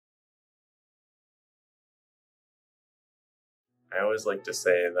I always like to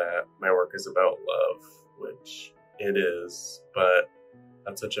say that my work is about love, which it is, but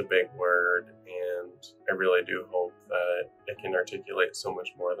that's such a big word, and I really do hope that it can articulate so much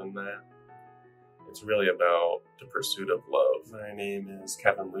more than that. It's really about the pursuit of love. My name is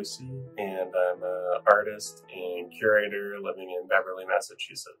Lucey, and I'm an artist and curator living in Beverly,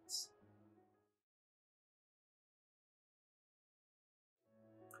 Massachusetts.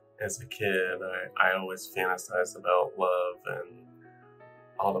 As a kid, I always fantasized about love and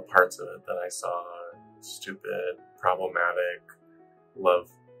all the parts of it that I saw. Stupid, problematic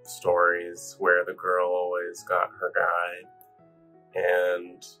love stories where the girl always got her guy.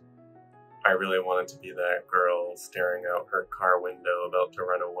 And I really wanted to be that girl staring out her car window about to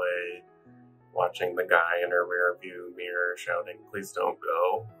run away, watching the guy in her rear view mirror shouting, "Please don't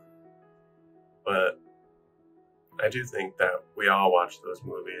go." But I do think that we all watched those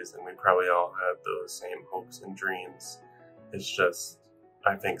movies and we probably all had those same hopes and dreams. It's just,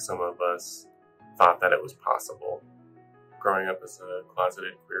 I think some of us thought that it was possible. Growing up as a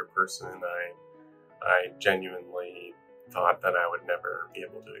closeted queer person, I genuinely thought that I would never be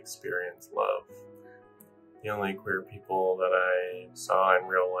able to experience love. The only queer people that I saw in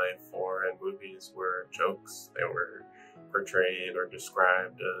real life or in movies were jokes. They were portrayed or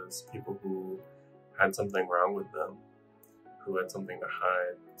described as people who had something wrong with them, who had something to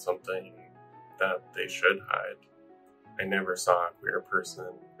hide, something that they should hide. I never saw a queer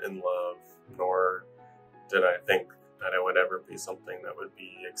person in love, nor did I think that it would ever be something that would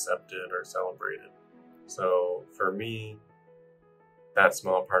be accepted or celebrated. So for me, that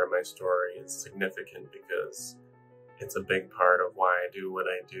small part of my story is significant because it's a big part of why I do what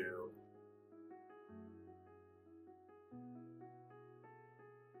I do.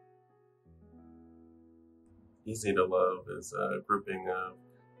 Easy to Love is a grouping of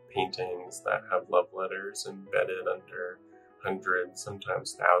paintings that have love letters embedded under hundreds,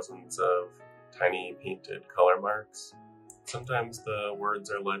 sometimes thousands of tiny painted color marks. Sometimes the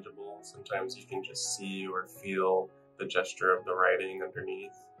words are legible, sometimes you can just see or feel the gesture of the writing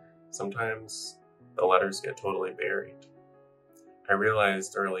underneath. Sometimes the letters get totally buried. I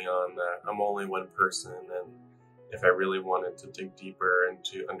realized early on that I'm only one person, and if I really wanted to dig deeper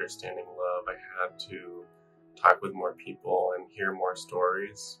into understanding love, I had to talk with more people and hear more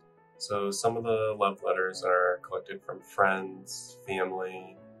stories. So some of the love letters are collected from friends,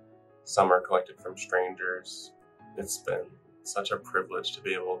 family, some are collected from strangers. It's been such a privilege to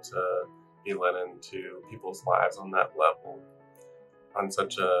be able to be let into people's lives on that level, on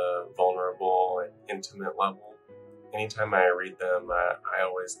such a vulnerable and intimate level. Anytime I read them, I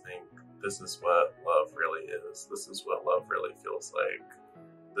always think, this is what love really is. This is what love really feels like.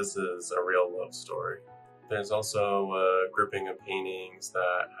 This is a real love story. There's also a grouping of paintings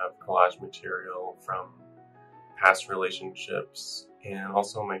that have collage material from past relationships and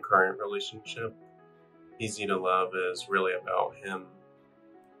also my current relationship. Easy to Love is really about him.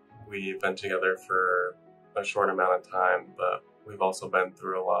 We've been together for a short amount of time, but we've also been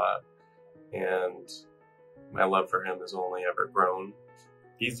through a lot, and my love for him has only ever grown.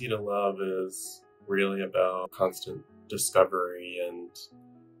 Easy to Love is really about constant discovery and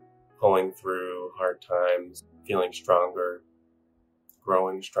pulling through hard times, feeling stronger,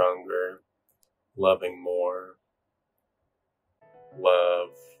 growing stronger, loving more.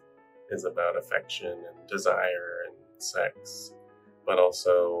 Love is about affection and desire and sex, but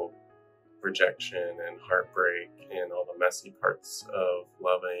also rejection and heartbreak and all the messy parts of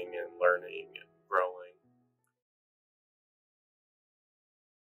loving and learning